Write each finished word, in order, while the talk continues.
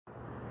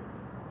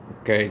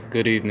Okay,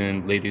 good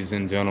evening, ladies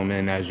and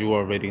gentlemen. As you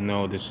already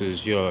know, this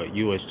is your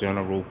U.S.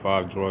 General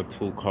 5-drawer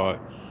tool cart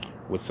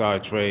with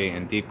side tray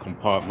and deep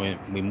compartment.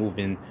 We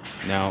moving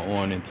now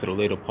on into the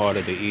later part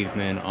of the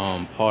evening.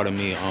 Pardon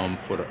me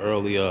for the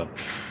earlier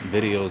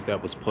videos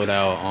that was put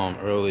out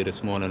early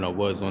this morning. I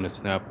was on a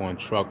Snap-on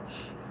truck.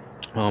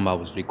 I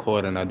was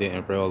recording. I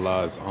didn't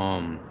realize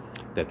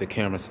that the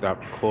camera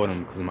stopped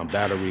recording because my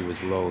battery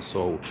was low,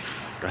 so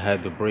I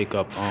had to break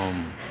up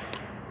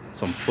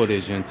some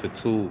footage into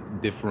two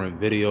different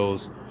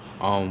videos.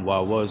 While I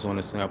was on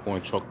the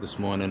Snap-on truck this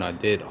morning, I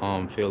did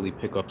fairly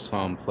pick up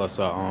some, plus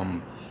I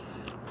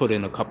put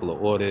in a couple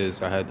of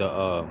orders. I had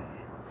to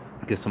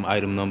get some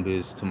item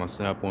numbers to my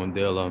Snap-on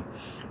dealer.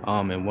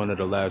 In one of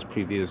the last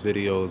previous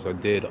videos, I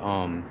did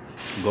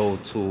go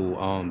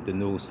to the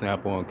new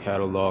Snap-on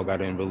catalog. I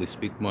didn't really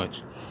speak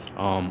much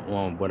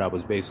on what I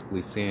was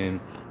basically seeing.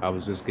 I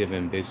was just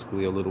giving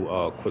basically a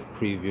little quick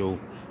preview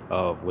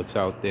of what's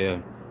out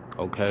there.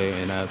 Okay,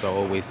 and as I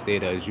always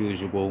state, as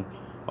usual,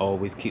 I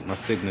always keep my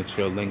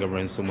signature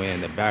lingering somewhere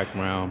in the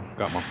background.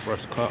 Got my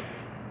fresh cup,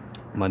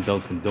 my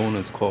Dunkin'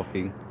 Donuts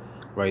coffee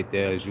right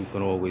there, as you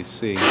can always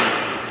see.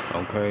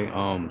 Okay,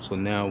 so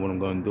now what I'm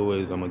gonna do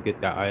is I'm gonna get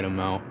that item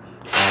out,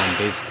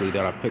 basically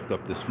that I picked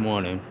up this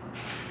morning.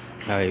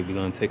 All right, we're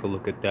gonna take a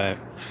look at that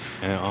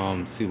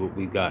and see what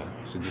we got.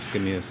 So just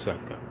give me a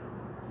second.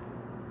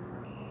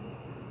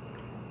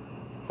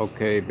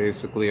 Okay,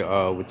 basically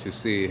what you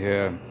see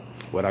here,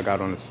 what I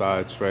got on the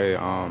side tray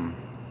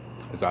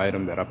is an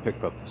item that I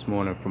picked up this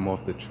morning from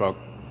off the truck.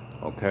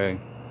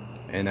 Okay,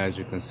 and as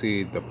you can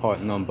see, the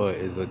part number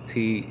is a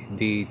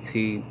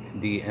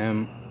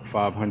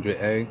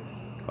TDTDM500A.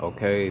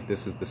 Okay,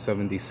 this is the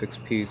 76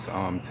 piece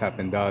tap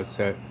and die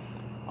set,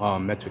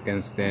 metric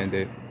and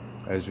standard,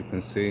 as you can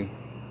see.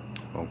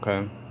 Okay,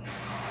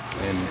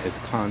 and it's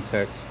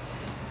context,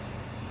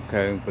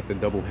 okay, with the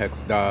double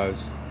hex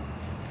dies.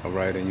 All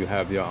right, and you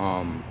have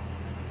your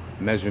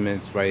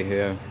measurements right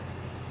here.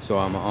 So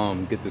I'm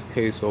gonna get this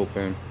case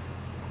open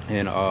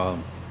and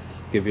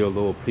give you a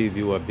little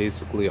preview of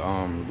basically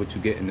what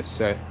you get in the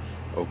set.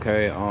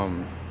 Okay,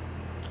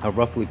 I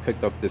roughly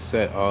picked up this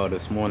set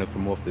this morning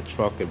from off the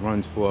truck. It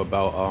runs for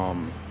about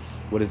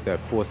what is that,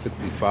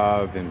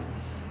 $465, and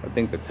I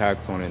think the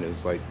tax on it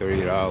is like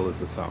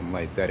 $30 or something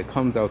like that. It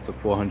comes out to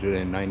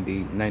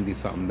 $490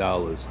 something.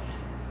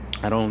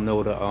 I don't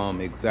know the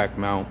exact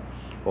amount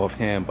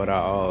offhand, but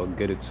I'll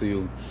get it to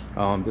you.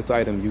 This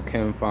item, you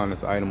can find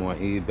this item on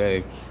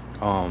eBay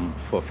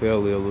for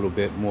fairly a little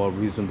bit more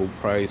reasonable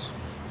price,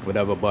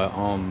 whatever, but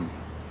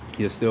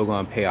you're still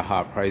gonna pay a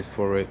high price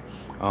for it.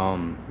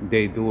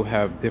 They do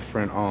have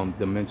different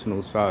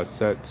dimensional size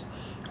sets,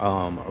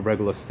 a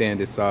regular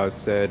standard size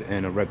set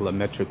and a regular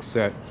metric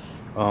set,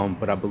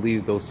 but I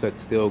believe those sets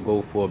still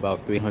go for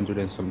about 300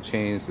 and some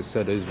change. The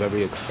set is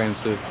very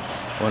expensive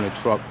on the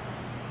truck,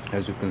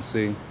 as you can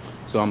see.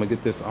 So I'm gonna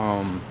get this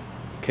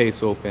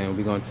case open.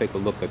 We're gonna take a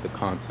look at the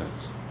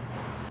contents.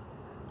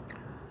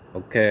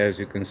 Okay, as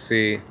you can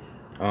see,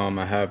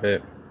 I have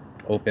it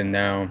open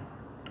now.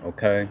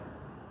 Okay,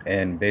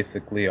 and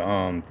basically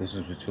this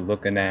is what you're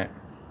looking at,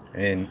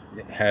 and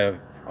have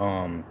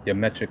your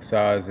metric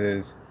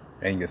sizes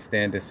and your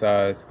standard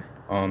size.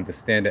 The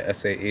standard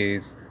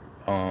SAEs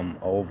are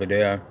over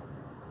there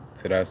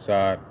to that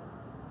side.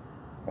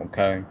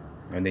 Okay,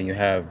 and then you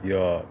have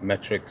your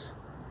metrics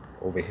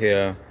over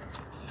here.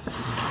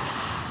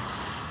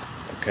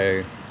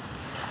 Okay,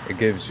 it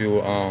gives you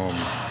a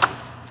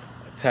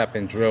tap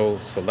and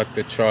drill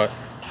selector chart.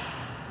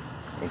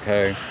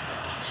 Okay,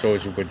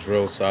 shows you what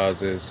drill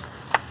sizes.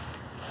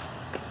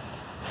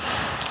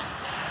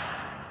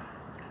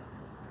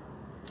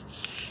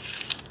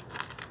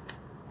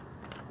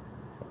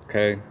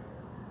 Okay,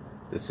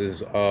 this is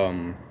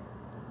the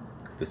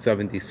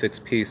 76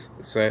 piece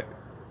set,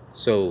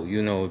 so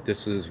you know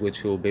this is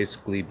what you'll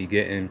basically be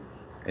getting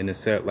in the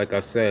set. Like I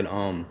said,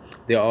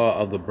 there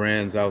are other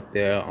brands out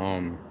there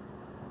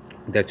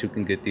that you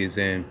can get these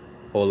in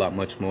a whole lot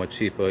much more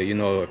cheaper. You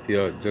know, if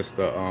you're just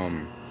a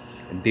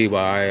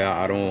DIY,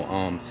 I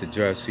don't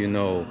suggest, you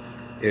know,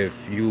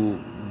 if you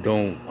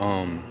don't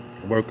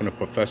work in a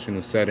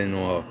professional setting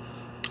or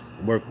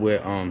work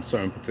with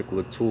certain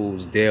particular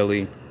tools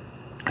daily,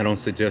 I don't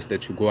suggest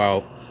that you go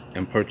out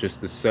and purchase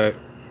the set,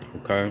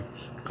 okay,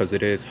 because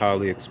it is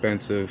highly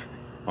expensive.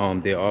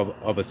 There are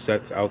other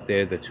sets out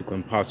there that you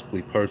can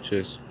possibly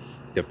purchase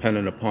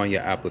depending upon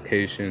your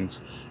applications.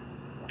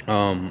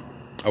 A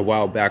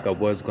while back I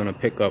was gonna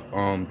pick up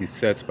these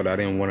sets, but I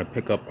didn't want to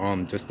pick up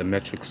just the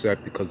metric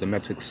set, because the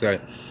metric set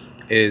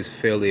is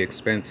fairly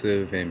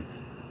expensive, and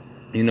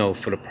you know,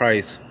 for the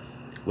price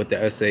with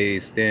the SAE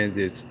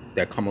standards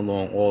that come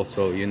along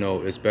also, you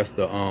know, it's best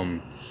to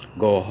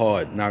go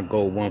hard, not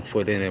go 1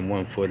 foot in and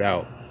 1 foot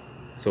out.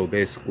 So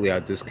basically I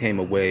just came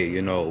away,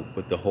 you know,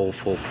 with the whole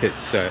full kit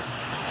set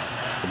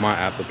for my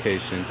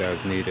applications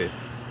as needed.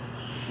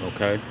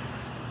 Okay,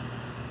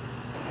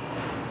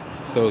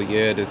 so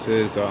yeah, this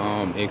is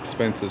an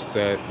expensive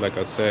set. Like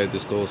I said,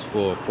 this goes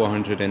for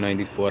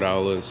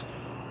 $494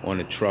 on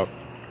the truck.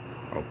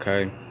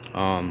 Okay,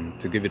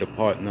 To give you the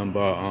part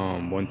number,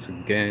 once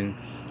again,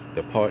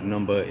 the part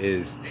number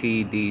is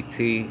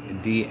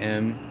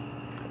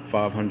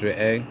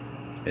TDTDM500A,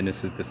 and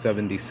this is the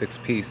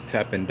 76-piece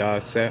tap and die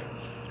set,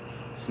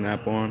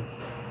 snap-on.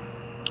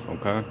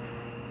 Okay.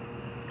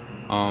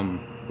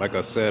 Like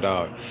I said,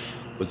 I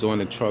was on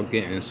the truck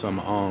getting some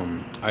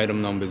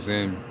item numbers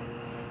in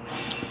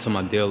to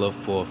my dealer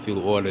for a few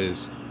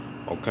orders.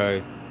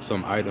 Okay,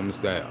 some items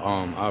that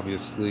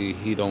obviously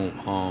he don't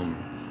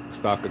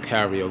stock or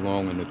carry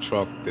along in the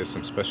truck. There's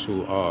some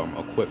special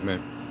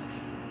equipment,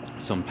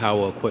 some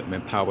power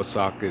equipment, power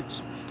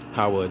sockets,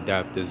 power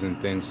adapters, and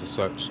things of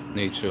such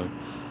nature.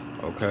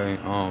 Okay,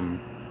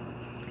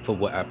 for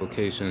what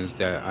applications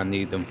that I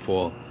need them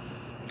for.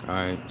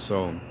 Alright,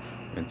 so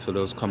until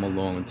those come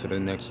along into the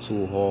next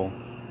tool haul,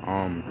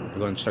 I'm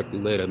gonna check you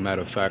later.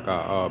 Matter of fact,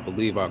 I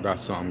believe I got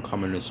something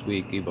coming this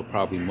week, either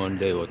probably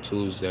Monday or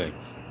Tuesday.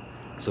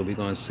 So we're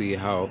gonna see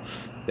how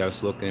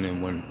that's looking,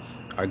 and when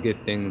I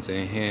get things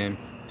in hand,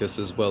 just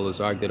as well as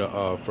I get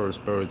a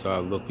first bird's eye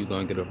look, you're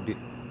gonna be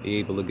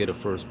able to get a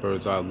first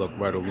bird's eye look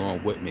right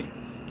along with me.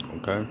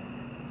 Okay,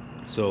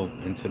 so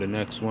into the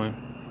next one,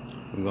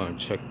 we're gonna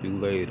check you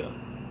later.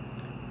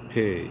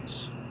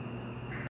 Peace.